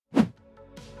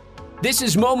This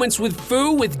is Moments with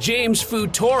Foo with James Foo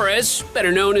Torres,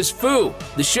 better known as Foo,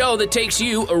 the show that takes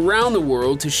you around the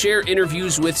world to share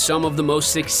interviews with some of the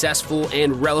most successful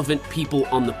and relevant people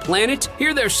on the planet,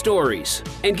 hear their stories,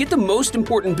 and get the most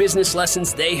important business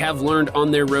lessons they have learned on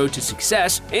their road to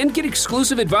success, and get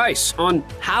exclusive advice on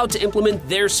how to implement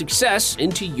their success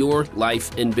into your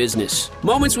life and business.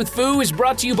 Moments with Foo is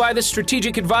brought to you by the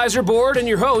Strategic Advisor Board and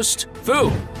your host,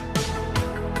 Foo.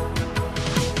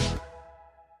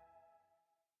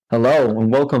 Hello and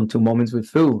welcome to Moments with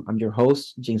Foo. I'm your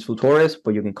host, James Foo Torres,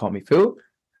 but you can call me Foo.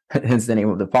 Hence the name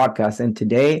of the podcast. And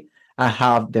today I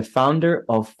have the founder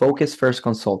of Focus First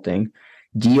Consulting,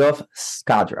 Geoff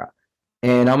Skadra.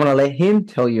 And I'm going to let him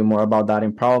tell you more about that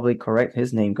and probably correct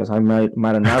his name because I might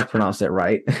have not pronounced it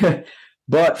right.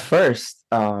 But first,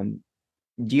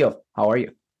 Geoff, how are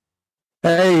you?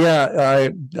 Hey, yeah,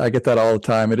 I get that all the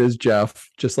time. It is Geoff,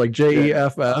 just like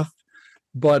Jeff.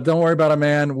 But don't worry about it,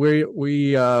 man. We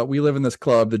live in this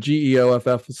club. The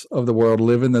GEOFFs of the world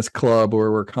live in this club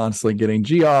where we're constantly getting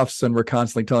Geoffs and we're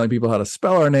constantly telling people how to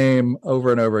spell our name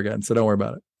over and over again. So don't worry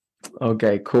about it.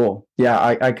 Okay, cool. Yeah,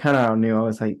 I kind of knew. I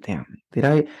was like, damn, did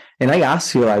I? And I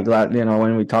asked you like,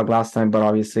 when we talked last time, but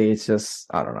obviously it's just,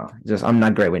 I don't know. I'm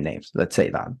not great with names. Let's say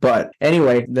that. But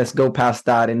anyway, let's go past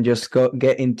that and just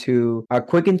get into a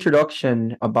quick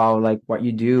introduction about like what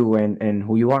you do and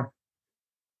who you are.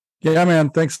 Yeah, man.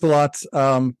 Thanks a lot.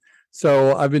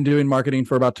 So I've been doing marketing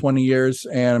for about 20 years,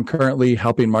 and I'm currently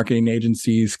helping marketing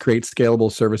agencies create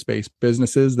scalable service-based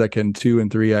businesses that can 2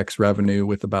 and 3x revenue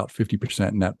with about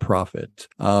 50% net profit.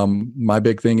 My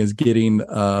big thing is getting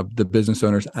the business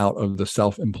owners out of the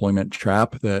self-employment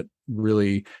trap that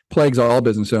really plagues all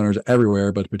business owners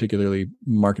everywhere, but particularly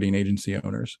marketing agency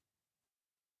owners.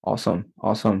 Awesome.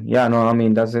 Yeah, no, I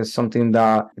mean, that's just something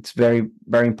that it's very,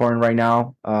 very important right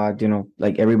now.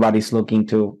 Like everybody's looking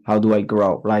to how do I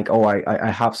grow? Like, oh,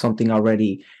 I have something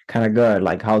already kind of good.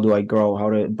 Like, how do I grow? How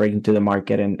to break into the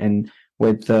market? And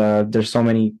with there's so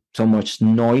much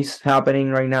noise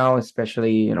happening right now,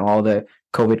 especially, all the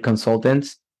COVID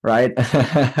consultants, right?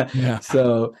 Yeah.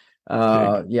 So,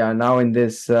 now in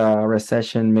this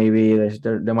recession, maybe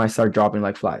they might start dropping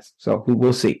like flies. So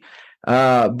we'll see.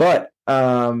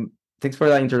 Thanks for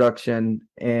that introduction.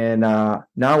 And now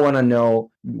I want to know,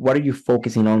 what are you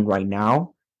focusing on right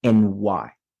now and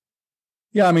why?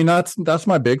 Yeah, I mean, that's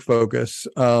my big focus.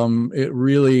 It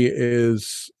really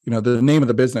is, the name of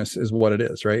the business is what it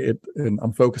is, right? And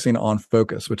I'm focusing on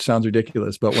focus, which sounds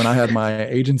ridiculous. But when I had my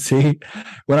agency,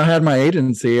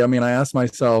 I mean, I asked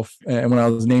myself, and when I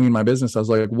was naming my business, I was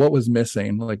like, what was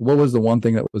missing? Like, what was the one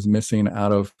thing that was missing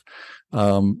out of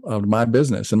my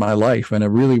business and my life? And it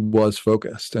really was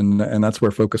focused. And that's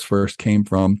where Focus First came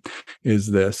from,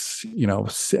 is this,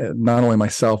 not only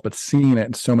myself, but seeing it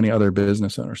in so many other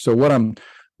business owners. So what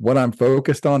I'm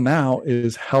focused on now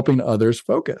is helping others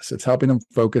focus. It's helping them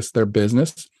focus their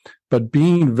business, but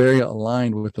being very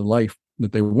aligned with the life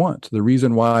that they want, the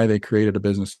reason why they created a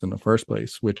business in the first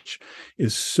place, which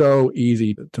is so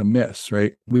easy to miss,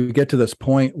 right? We get to this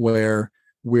point where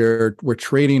we're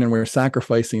trading and we're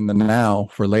sacrificing the now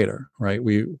for later, right?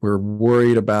 We're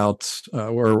worried about,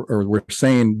 or we're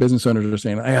saying, business owners are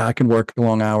saying, yeah, I can work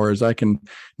long hours, I can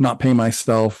not pay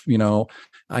myself,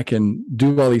 I can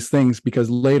do all these things because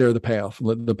later the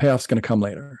payoff's going to come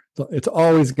later. It's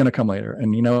always going to come later.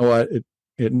 And you know what?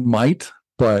 It might,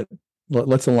 but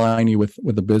let's align you with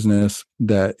a business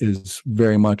that is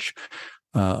very much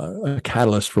a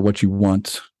catalyst for what you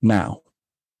want now.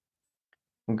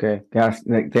 Okay, gosh,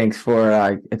 thanks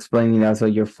for explaining that. So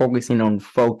you're focusing on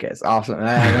focus. Awesome.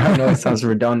 I know it sounds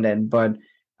redundant, but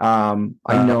I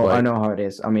know how it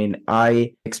is. I mean,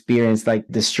 I experienced like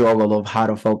the struggle of how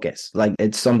to focus. Like,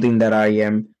 it's something that I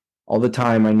am all the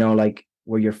time. I know, like,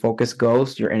 where your focus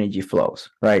goes, your energy flows,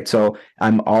 right? So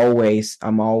I'm always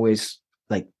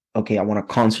like, okay, I want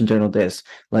to concentrate on this.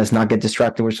 Let's not get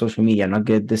distracted with social media, not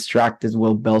get distracted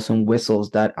with bells and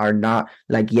whistles that are not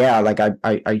like,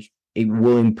 it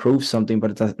will improve something,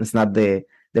 but it's not the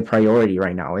priority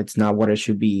right now. It's not what it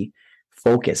should be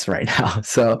focused right now.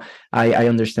 So I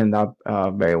understand that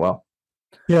very well.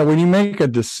 Yeah, when you make a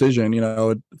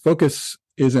decision, focus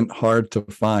isn't hard to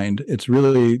find. It's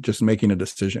really just making a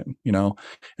decision.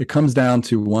 It comes down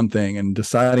to one thing and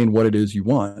deciding what it is you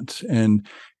want. And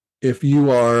if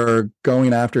you are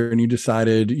going after and you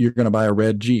decided you're going to buy a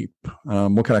red Jeep,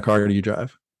 what kind of car do you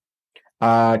drive?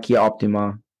 Kia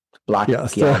Optima. Black. Yeah,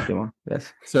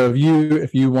 Yes. So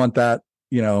if you want that,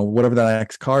 whatever that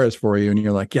next car is for you, and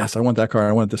you're like, yes, I want that car,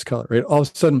 I want this color, right? All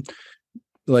of a sudden,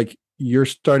 like, you're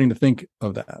starting to think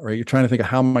of that, right? You're trying to think of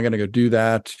how am I going to go do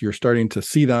that? You're starting to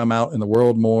see them out in the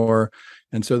world more.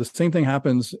 And so the same thing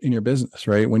happens in your business,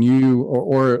 right? When you,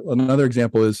 or another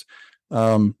example is,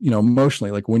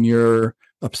 emotionally, like when you're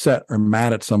upset or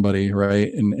mad at somebody,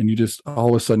 right? And you just, all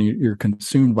of a sudden you're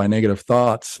consumed by negative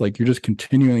thoughts. Like you're just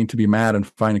continuing to be mad and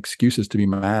find excuses to be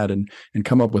mad and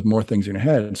come up with more things in your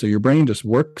head. And so your brain just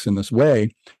works in this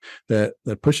way that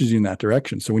pushes you in that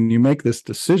direction. So when you make this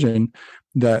decision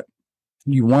that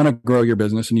you want to grow your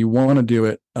business and you want to do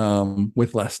it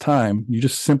with less time, you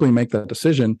just simply make that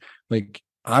decision. Like,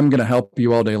 I'm going to help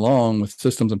you all day long with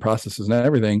systems and processes and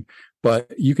everything,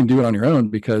 but you can do it on your own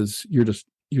because you're just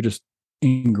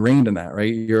ingrained in that,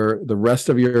 right? The rest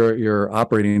of your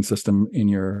operating system in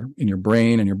your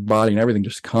brain and your body and everything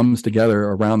just comes together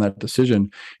around that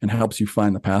decision and helps you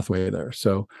find the pathway there.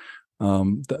 So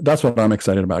that's what I'm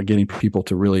excited about, getting people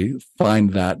to really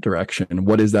find that direction.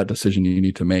 What is that decision you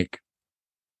need to make?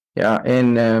 Yeah,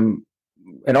 and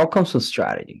it all comes from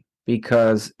strategy,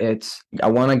 because I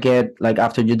want to get, like,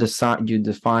 after you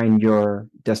define your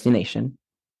destination,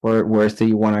 where do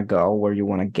you want to go, where you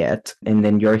want to get, and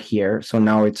then you're here. So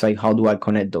now it's like, how do I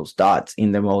connect those dots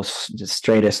in the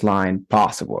straightest line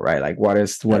possible, right? Like, what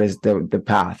is the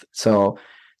path? So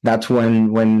that's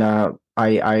when I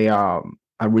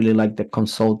really like the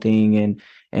consulting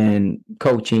and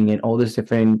coaching and all these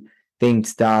different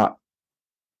things that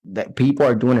people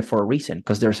are doing it for a reason,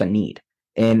 because there's a need.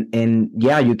 And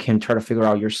yeah, you can try to figure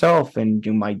out yourself and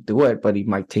you might do it, but it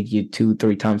might take you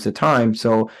 2-3 times the time.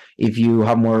 So if you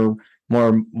have more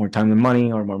time than money,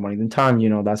 or more money than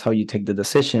time, that's how you take the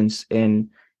decisions. And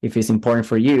if it's important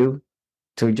for you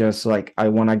to just, like, I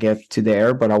want to get to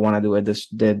there, but I want to do it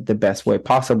the best way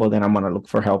possible, then I'm going to look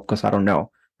for help, because I don't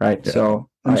know. Right. Yeah. So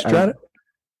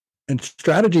and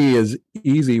strategy is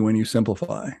easy when you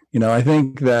simplify. I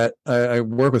think that I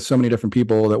work with so many different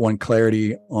people that want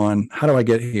clarity on, how do I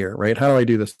get here, right? How do I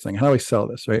do this thing? How do I sell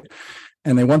this, right?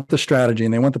 And they want the strategy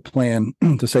and they want the plan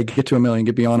to say, get to $1 million,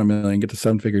 get beyond $1 million, get to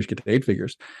 7 figures, get to 8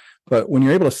 figures. But when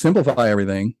you're able to simplify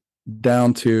everything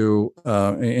down to,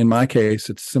 in my case,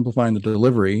 it's simplifying the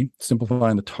delivery,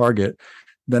 simplifying the target,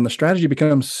 then the strategy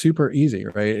becomes super easy,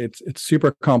 right? It's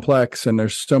super complex, and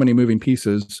there's so many moving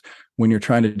pieces when you're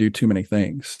trying to do too many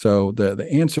things. So the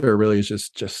answer really is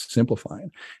just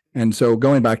simplifying. And so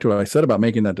going back to what I said about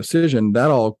making that decision, that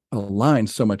all aligns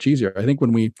so much easier. I think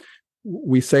when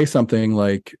we say something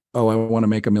like, oh, I want to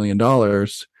make $1 million,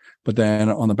 but then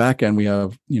on the back end, we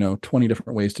have, 20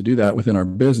 different ways to do that within our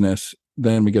business,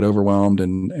 then we get overwhelmed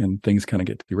and things kind of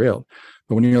get derailed.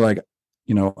 But when you're like,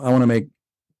 I want to make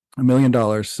 $1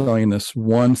 million selling this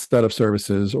one set of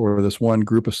services or this one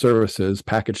group of services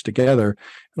packaged together,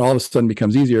 it all of a sudden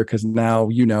becomes easier, because now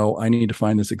I need to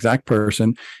find this exact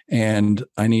person and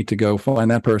I need to go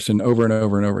find that person over and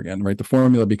over and over again, right? The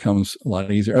formula becomes a lot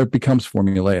easier. It becomes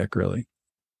formulaic, really.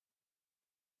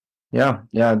 Yeah,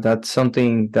 that's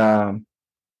something that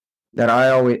I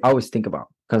always think about,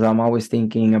 because I'm always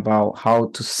thinking about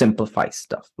how to simplify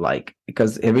stuff, like,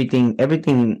 because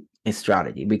everything is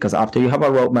strategy. Because after you have a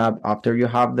roadmap, after you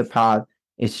have the path,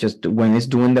 it's just, when it's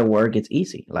doing the work, it's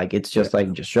easy. Like, it's just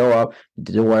like, just show up,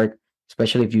 do the work.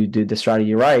 Especially if you do the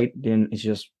strategy right, then it's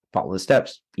just follow the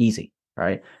steps, easy,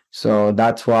 right? So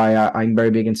that's why I'm very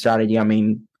big in strategy. I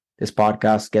mean, this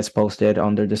podcast gets posted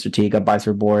under the Strategic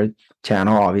Advisor Board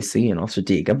channel, obviously,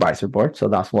 Strategic Advisor Board. So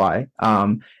that's why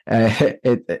I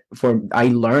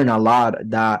learn a lot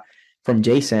that from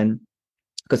Jason,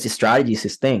 because the strategy is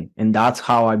his thing. And that's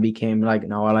how I became, like,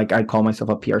 I call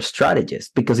myself a PR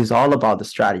strategist, because it's all about the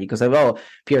strategy. Because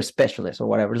PR specialist or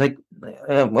whatever. It's like,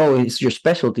 it's your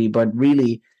specialty, but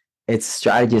really it's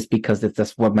strategist, because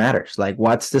that's what matters. Like,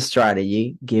 what's the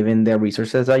strategy given the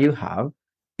resources that you have?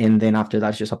 And then after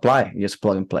that, just apply, just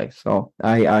plug and play. So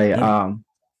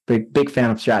big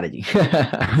fan of strategy.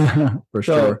 For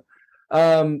sure.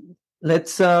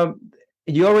 Let's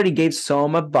you already gave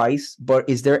some advice, but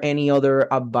is there any other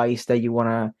advice that you want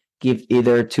to give,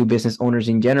 either to business owners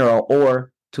in general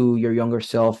or to your younger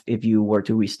self if you were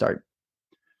to restart?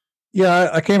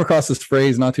 Yeah, I came across this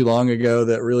phrase not too long ago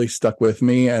that really stuck with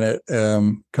me, and it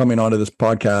coming onto this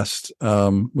podcast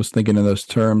was thinking in those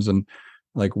terms, and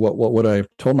like what I've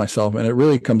told myself, and it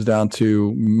really comes down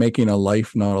to making a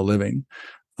life, not a living.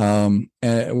 And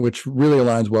which really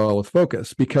aligns well with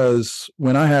focus, because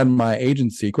when I had my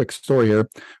agency, quick story here,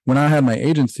 when I had my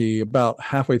agency about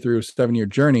halfway through a 7-year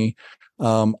journey,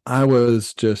 I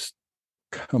was just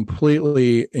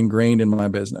completely ingrained in my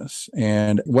business.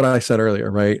 And what I said earlier,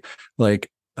 right?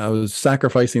 Like, I was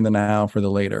sacrificing the now for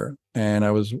the later. And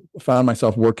I found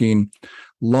myself working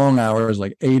long hours,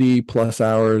 like 80 plus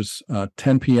hours,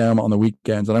 10 p.m. on the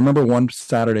weekends. And I remember one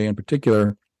Saturday in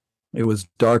particular, it was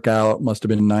dark out, must have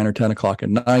been 9 or 10 o'clock at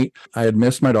night. I had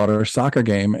missed my daughter's soccer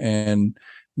game, and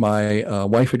my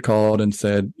wife had called and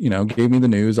said, gave me the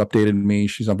news, updated me.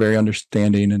 She's very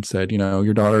understanding and said,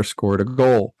 your daughter scored a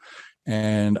goal.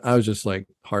 And I was just like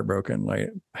heartbroken,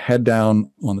 like head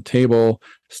down on the table,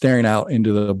 staring out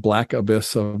into the black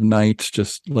abyss of night,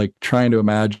 just like trying to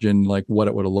imagine like what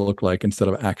it would have looked like instead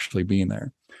of actually being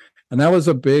there. And that was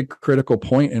a big critical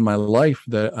point in my life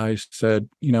that I said,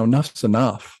 enough's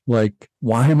enough. Like,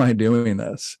 why am I doing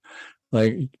this?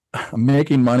 Like, I'm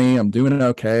making money, I'm doing it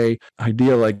okay.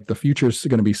 Idea like the future is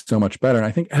going to be so much better. And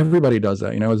I think everybody does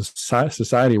that. As a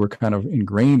society, we're kind of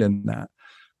ingrained in that.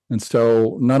 And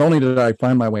so not only did I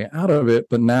find my way out of it,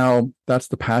 but now that's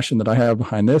the passion that I have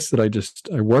behind this, that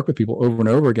I work with people over and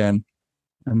over again.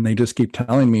 And they just keep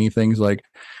telling me things like,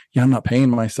 yeah, I'm not paying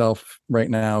myself right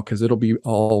now because it'll be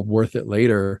all worth it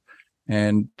later.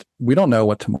 And we don't know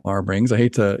what tomorrow brings. I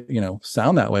hate to,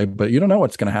 sound that way, but you don't know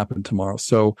what's going to happen tomorrow.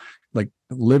 So like,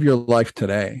 live your life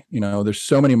today. There's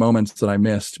so many moments that I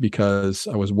missed because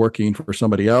I was working for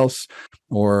somebody else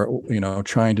or,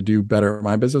 trying to do better at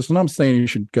my business. And I'm saying you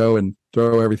should go and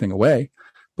throw everything away,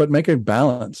 but make a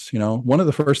balance. One of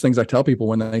the first things I tell people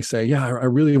when they say, yeah, I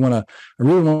really want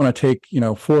to take,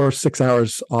 4 or 6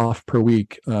 hours off per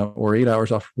week or 8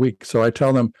 hours off per week. So I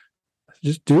tell them,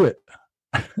 just do it.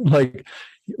 like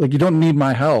you don't need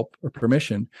my help or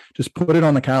permission. Just put it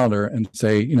on the calendar and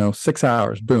say, 6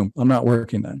 hours, boom, I'm not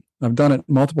working then. I've done it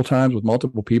multiple times with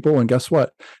multiple people. And guess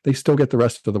what? They still get the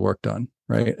rest of the work done,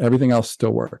 right? Everything else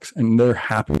still works. And they're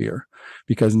happier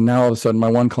because now all of a sudden my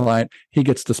one client, he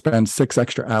gets to spend 6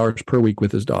 extra hours per week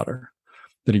with his daughter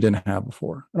that he didn't have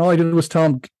before. And all I did was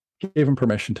gave him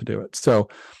permission to do it. So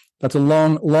that's a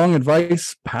long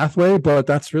advice pathway, but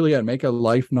that's really it. Make a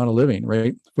life, not a living,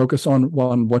 right? Focus on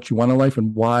what you want in life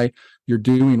and why you're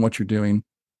doing what you're doing.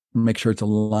 Make sure it's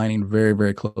aligning very,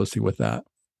 very closely with that.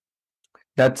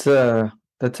 That's a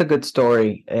good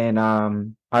story. And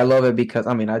I love it because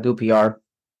I do PR,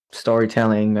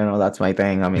 storytelling, that's my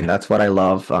thing. That's what I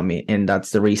love. And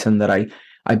that's the reason that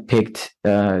I picked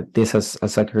this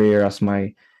as a career, as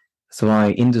my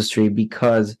industry,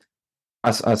 because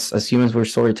as humans, we're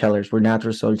storytellers, we're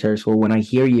natural storytellers. So when I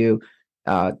hear you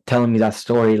telling me that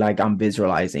story, like I'm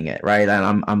visualizing it, right?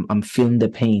 And I'm feeling the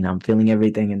pain, I'm feeling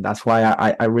everything. And that's why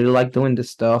I really like doing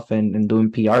this stuff and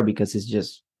doing PR, because it's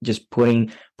just putting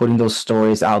those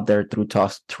stories out there through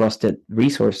trusted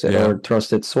resources or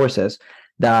trusted sources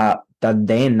that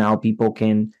then now people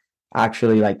can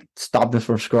actually like stop them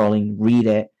from scrolling, read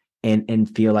it,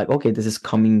 and feel like, okay, this is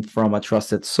coming from a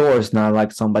trusted source, not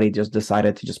like somebody just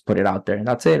decided to just put it out there and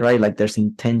that's it, right? Like there's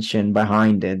intention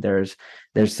behind it. There's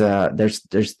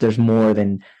more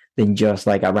than just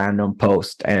like a random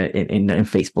post in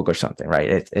Facebook or something,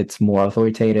 right? It's more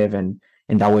authoritative, and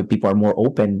that way people are more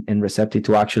open and receptive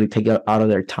to actually take it out of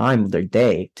their time of their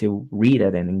day to read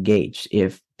it and engage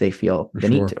if they feel the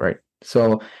need to, right?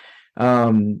 So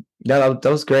that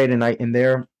was great. And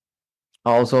they're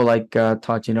also like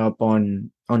touching up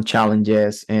on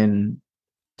challenges and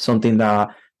something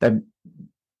that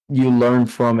you learn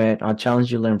from it, a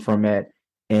challenge you learn from it,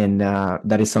 and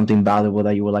that is something valuable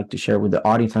that you would like to share with the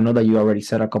audience. I know that you already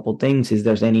said a couple things. Is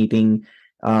there's anything,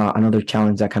 another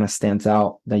challenge that kind of stands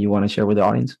out that you want to share with the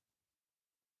audience?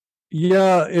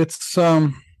 Yeah, it's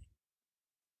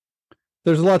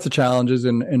there's lots of challenges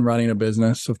in running a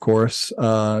business, of course.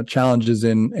 Challenges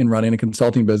in running a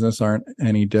consulting business aren't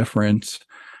any different.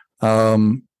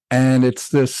 And it's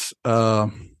this, I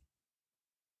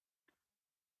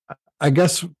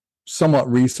guess somewhat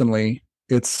recently,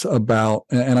 it's about,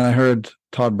 and I heard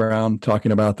Todd Brown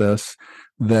talking about this,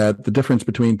 that the difference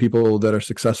between people that are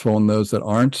successful and those that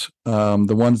aren't,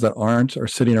 the ones that aren't are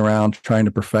sitting around trying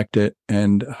to perfect it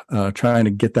and trying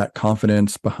to get that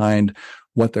confidence behind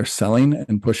what they're selling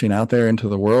and pushing out there into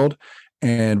the world,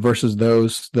 and versus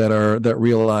those that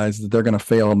realize that they're going to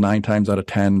fail 9 times out of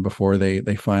 10 before they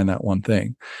find that one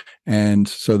thing. And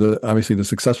so obviously the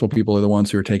successful people are the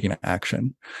ones who are taking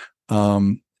action.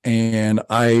 And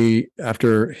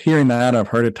after hearing that, I've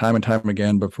heard it time and time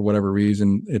again, but for whatever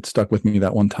reason, it stuck with me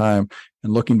that one time.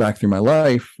 And looking back through my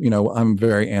life, I'm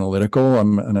very analytical.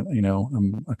 I'm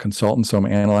a consultant, so I'm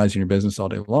analyzing your business all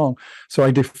day long. So I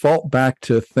default back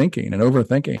to thinking and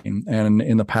overthinking. And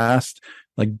in the past,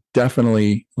 like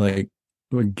definitely like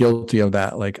guilty of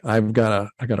that. Like I got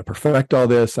to perfect all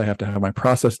this. I have to have my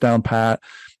process down pat.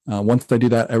 Once I do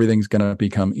that, everything's going to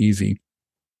become easy.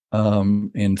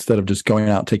 Instead of just going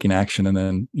out, taking action, and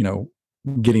then,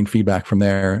 getting feedback from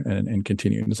there and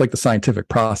continuing. It's like the scientific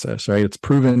process, right? It's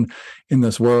proven in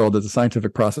this world that the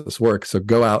scientific process works. So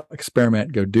go out,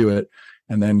 experiment, go do it,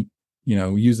 and then,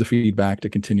 use the feedback to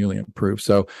continually improve.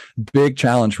 So big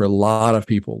challenge for a lot of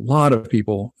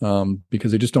people,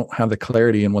 because they just don't have the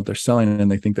clarity in what they're selling and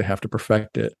they think they have to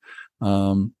perfect it.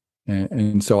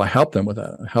 And so I help them with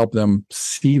that. I help them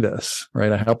see this,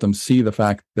 right? I help them see the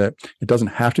fact that it doesn't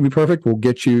have to be perfect. We'll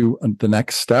get you the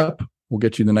next step. We'll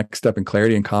get you the next step in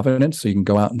clarity and confidence so you can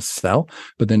go out and sell,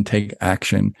 but then take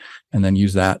action and then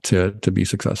use that to be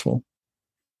successful.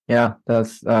 Yeah,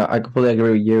 that's I completely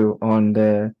agree with you on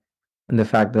the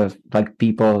fact that like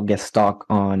people get stuck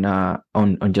on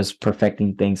just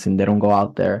perfecting things and they don't go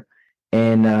out there.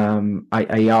 And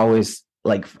I always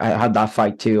I had that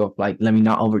fight too of like, let me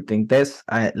not overthink this.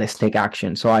 Let's take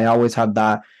action. So I always have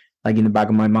that like in the back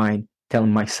of my mind,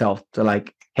 telling myself to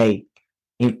like, hey,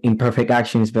 imperfect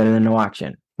action is better than no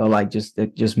action. So like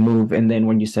just move. And then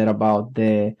when you said about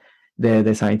the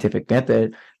scientific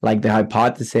method, like the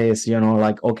hypothesis,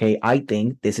 like, okay, I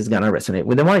think this is gonna resonate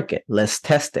with the market. Let's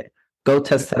test it. Go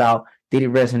test it out. Did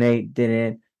it resonate? Did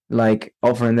it? Like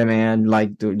offer and demand,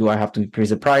 like do I have to increase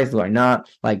the price? Do I not?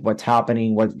 Like what's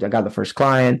happening? What I got the first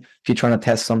client. If you're trying to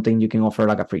test something, you can offer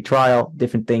like a free trial,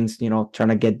 different things, trying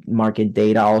to get market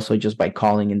data also just by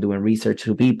calling and doing research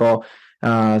to people.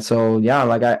 So yeah,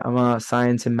 like I'm a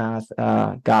science and math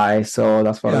guy, so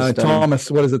that's what I'm studying.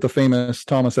 Thomas, what is it? The famous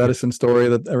Thomas Edison story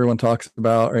that everyone talks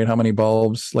about, right? How many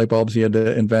light bulbs he had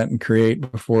to invent and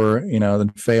create before, then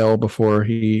fail before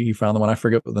he found the one. I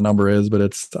forget what the number is, but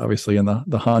it's obviously in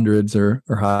the hundreds or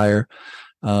higher.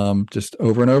 Just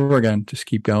over and over again, just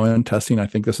keep going, testing. I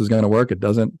think this is going to work. It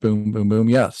doesn't, boom, boom, boom.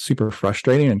 Yeah, super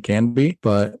frustrating and can be,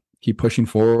 but keep pushing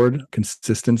forward.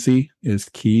 Consistency is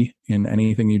key in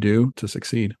anything you do to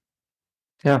succeed.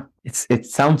 Yeah, it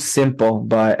sounds simple,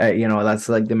 but that's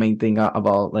like the main thing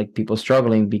about like people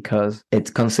struggling, because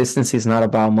consistency is not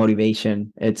about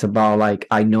motivation. It's about like,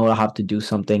 I know I have to do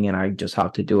something and I just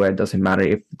have to do it. It doesn't matter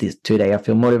if today I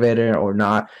feel motivated or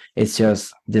not. It's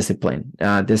just discipline.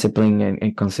 Discipline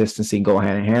and consistency go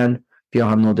hand in hand. If you don't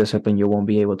have no discipline, you won't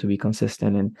be able to be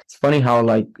consistent. And it's funny how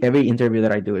like every interview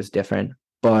that I do is different.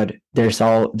 But there's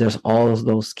all of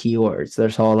those keywords.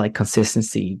 There's all like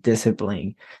consistency,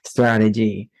 discipline,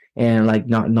 strategy, and like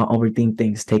not overthink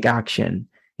things. Take action.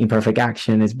 Imperfect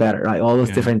action is better. Like all those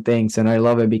different things, and I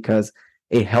love it because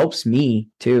it helps me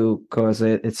too. Because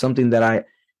it's something that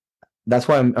that's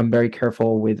why I'm very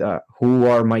careful with who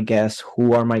are my guests,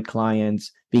 who are my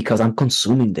clients, because I'm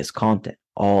consuming this content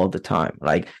all the time.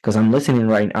 Like, because I'm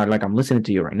listening I'm listening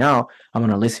to you right now. I'm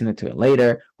gonna listen to it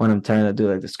later when I'm trying to do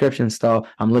the description stuff.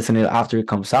 I'm listening after it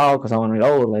comes out because I want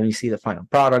to let me see the final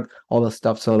product, all the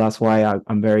stuff. So that's why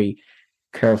I'm very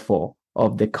careful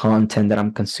of the content that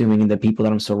I'm consuming and the people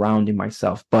that I'm surrounding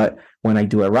myself. But when I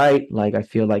do it right, like I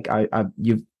feel like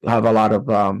you have a lot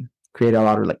of create a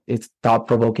lot of like, it's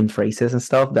thought-provoking phrases and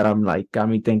stuff that I'm like got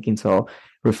me thinking. So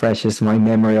refreshes my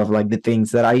memory of like the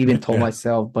things that I even told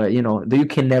myself. But you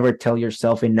can never tell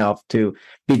yourself enough to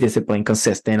be disciplined,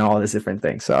 consistent, all these different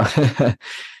things. So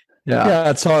yeah,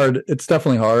 it's hard. It's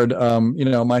definitely hard.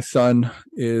 My son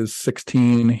is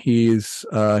 16. He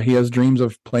has dreams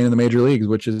of playing in the major leagues,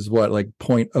 which is what, like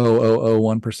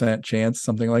 0.0001% chance,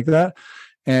 something like that.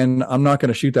 And I'm not going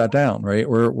to shoot that down, right?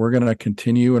 We're going to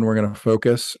continue and we're going to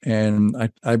focus. And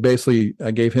I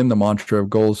gave him the mantra of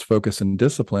goals, focus, and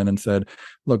discipline, and said,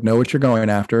 look, know what you're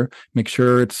going after. Make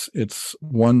sure it's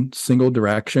one single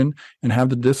direction, and have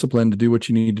the discipline to do what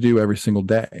you need to do every single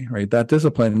day, right? That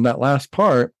discipline, and that last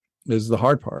part is the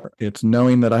hard part. It's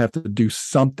knowing that I have to do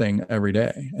something every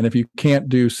day. And if you can't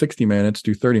do 60 minutes,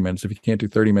 do 30 minutes. If you can't do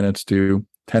 30 minutes, do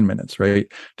 10 minutes,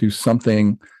 right? Do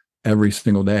something every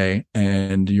single day,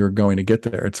 and you're going to get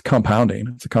there. It's compounding.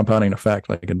 It's a compounding effect,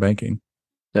 like in banking.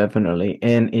 Definitely.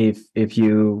 And if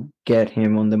you get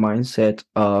him on the mindset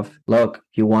of, look,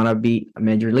 you want to be a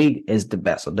major league, is the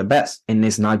best of the best. And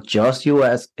it's not just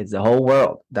US, it's the whole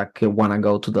world that could want to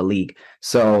go to the league.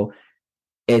 So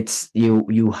it's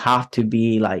you have to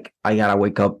be like, I gotta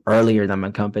wake up earlier than my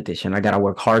competition. I gotta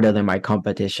work harder than my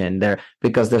competition there,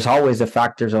 because there's always the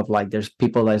factors of like, there's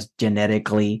people that's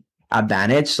genetically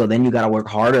advantage, so then you got to work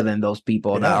harder than those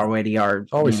people that already are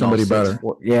always somebody better,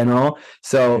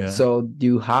 so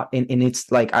you have, and it's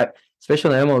like,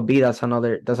 especially MLB,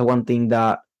 that's one thing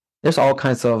that there's all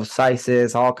kinds of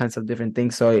sizes, all kinds of different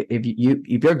things. So if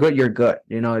you're good, you're good,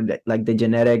 like the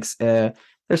genetics,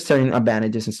 there's certain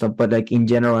advantages and stuff, but like in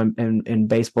general, in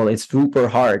baseball, it's super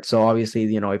hard. So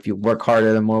obviously, if you work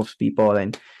harder than most people,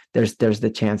 then there's the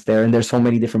chance there. And there's so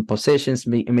many different positions.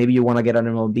 Maybe you want to get an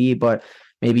MLB, but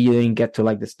maybe you didn't get to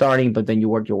like the starting, but then you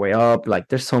work your way up. Like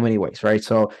there's so many ways, right?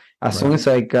 So as long as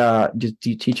like just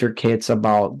you teach your kids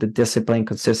about the discipline,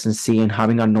 consistency, and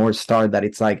having a North Star, that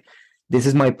it's like, this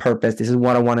is my purpose, this is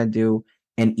what I want to do.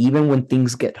 And even when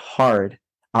things get hard,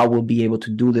 I will be able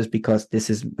to do this because this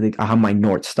is like, I have my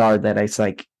North Star, that it's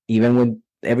like, even when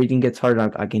everything gets hard,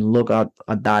 I can look at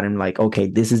that and like, okay,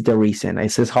 this is the reason.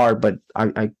 This is hard, but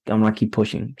I'm gonna keep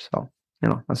pushing. So,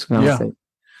 that's what I'm say.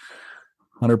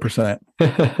 100%.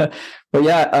 But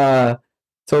yeah,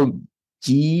 so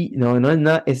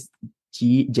it's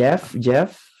Geoff.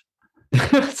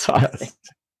 Sorry. Yes.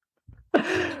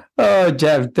 Oh,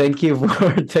 Geoff, thank you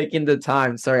for taking the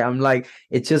time. Sorry, I'm like,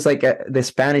 it's just like the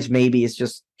Spanish maybe is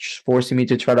just forcing me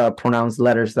to try to pronounce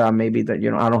letters that maybe that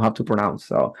I don't have to pronounce.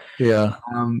 So yeah.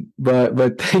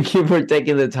 But thank you for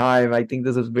taking the time. I think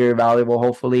this is very valuable.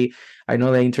 Hopefully, I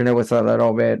know the internet was a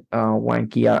little bit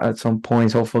wanky at some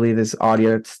points. Hopefully, this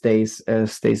audio stays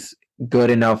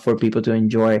good enough for people to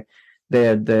enjoy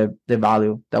the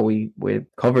value that we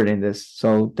covered in this.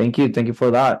 So thank you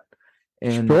for that.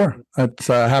 And sure, it's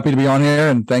happy to be on here,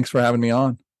 and thanks for having me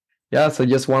on. Yeah, so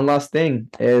just one last thing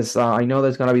is I know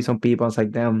there's gonna be some people. It's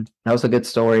like, damn, that was a good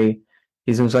story.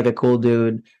 He seems like a cool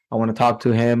dude. I want to talk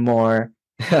to him more.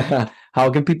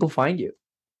 How can people find you?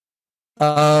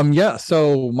 Yeah,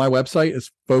 so my website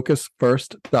is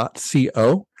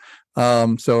focusfirst.co.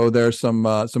 So there's some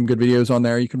good videos on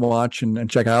there you can watch and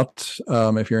check out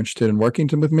if you're interested in working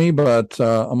with me. But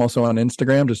I'm also on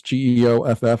Instagram, just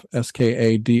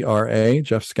GeoffSkadra,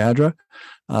 Geoff Skadra.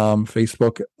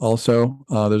 Facebook also.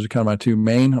 Those are kind of my two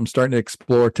main. I'm starting to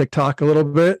explore TikTok a little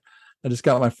bit. I just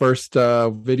got my first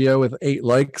video with 8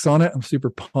 likes on it. I'm super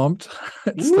pumped.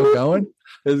 It's still going.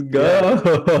 Let's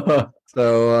go. Yeah.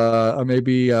 So I may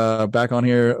be back on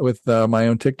here with my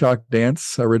own TikTok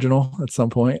dance original at some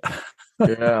point.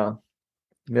 Yeah.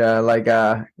 Like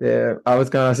I was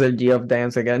gonna say Geoff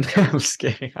dance again. I'm just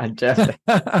kidding. I just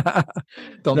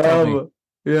don't tell me.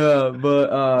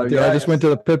 But dude, I just went to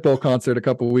the Pitbull concert a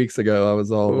couple of weeks ago. I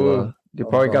was all you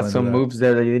probably got some moves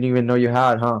there that you didn't even know you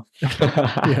had, huh?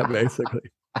 Yeah,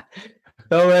 basically.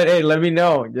 So hey, let me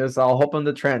know. I'll hop on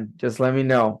the trend. Just let me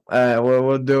know.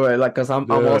 We'll do it. Like, cause I'm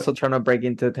also trying to break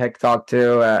into TikTok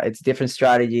too. It's different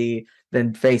strategy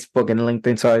than Facebook and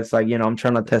LinkedIn. So it's like, I'm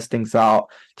trying to test things out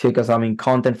too. Cause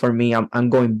content for me, I'm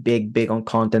going big on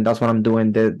content. That's what I'm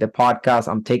doing. The podcast,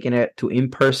 I'm taking it to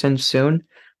in-person soon,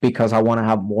 because I want to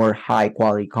have more high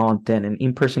quality content, and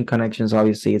in-person connections.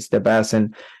 Obviously it's the best.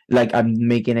 And like, I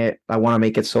want to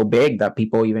make it so big that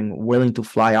people even willing to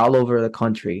fly all over the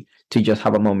country to just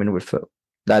have a moment with Foo.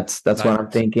 That's nice. What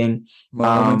I'm thinking.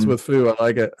 Moments with Foo. I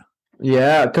like it.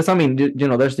 Yeah. Cause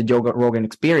there's the Joe Rogan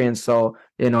experience. So,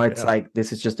 it's like,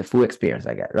 this is just the Foo experience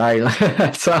I get,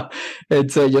 right? So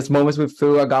it's just moments with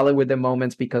Foo. I got it with the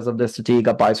moments because of the strategic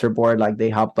advisor board. Like, they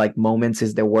have like moments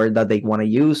is the word that they want to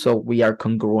use. So we are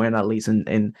congruent, at least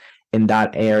in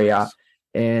that area.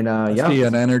 And I see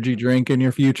an energy drink in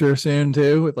your future soon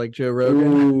too, with like Joe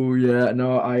Rogan. Ooh, yeah.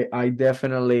 No, I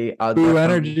definitely Foo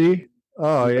energy.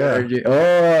 Oh yeah. Energy.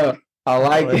 Oh, I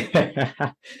like it.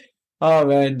 Oh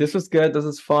man, this was good. This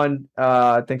is fun.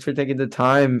 Thanks for taking the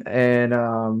time. And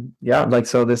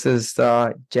so this is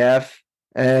Geoff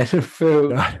and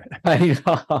Foo.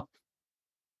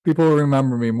 People will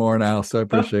remember me more now, so I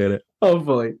appreciate it.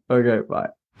 Hopefully. Okay, bye.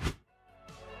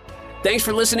 Thanks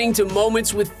for listening to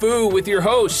Moments with Foo with your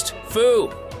host, Foo.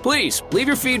 Please leave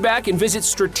your feedback and visit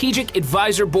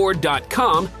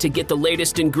strategicadvisorboard.com to get the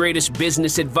latest and greatest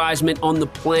business advisement on the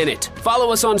planet.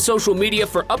 Follow us on social media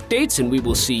for updates, and we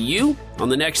will see you on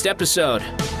the next episode.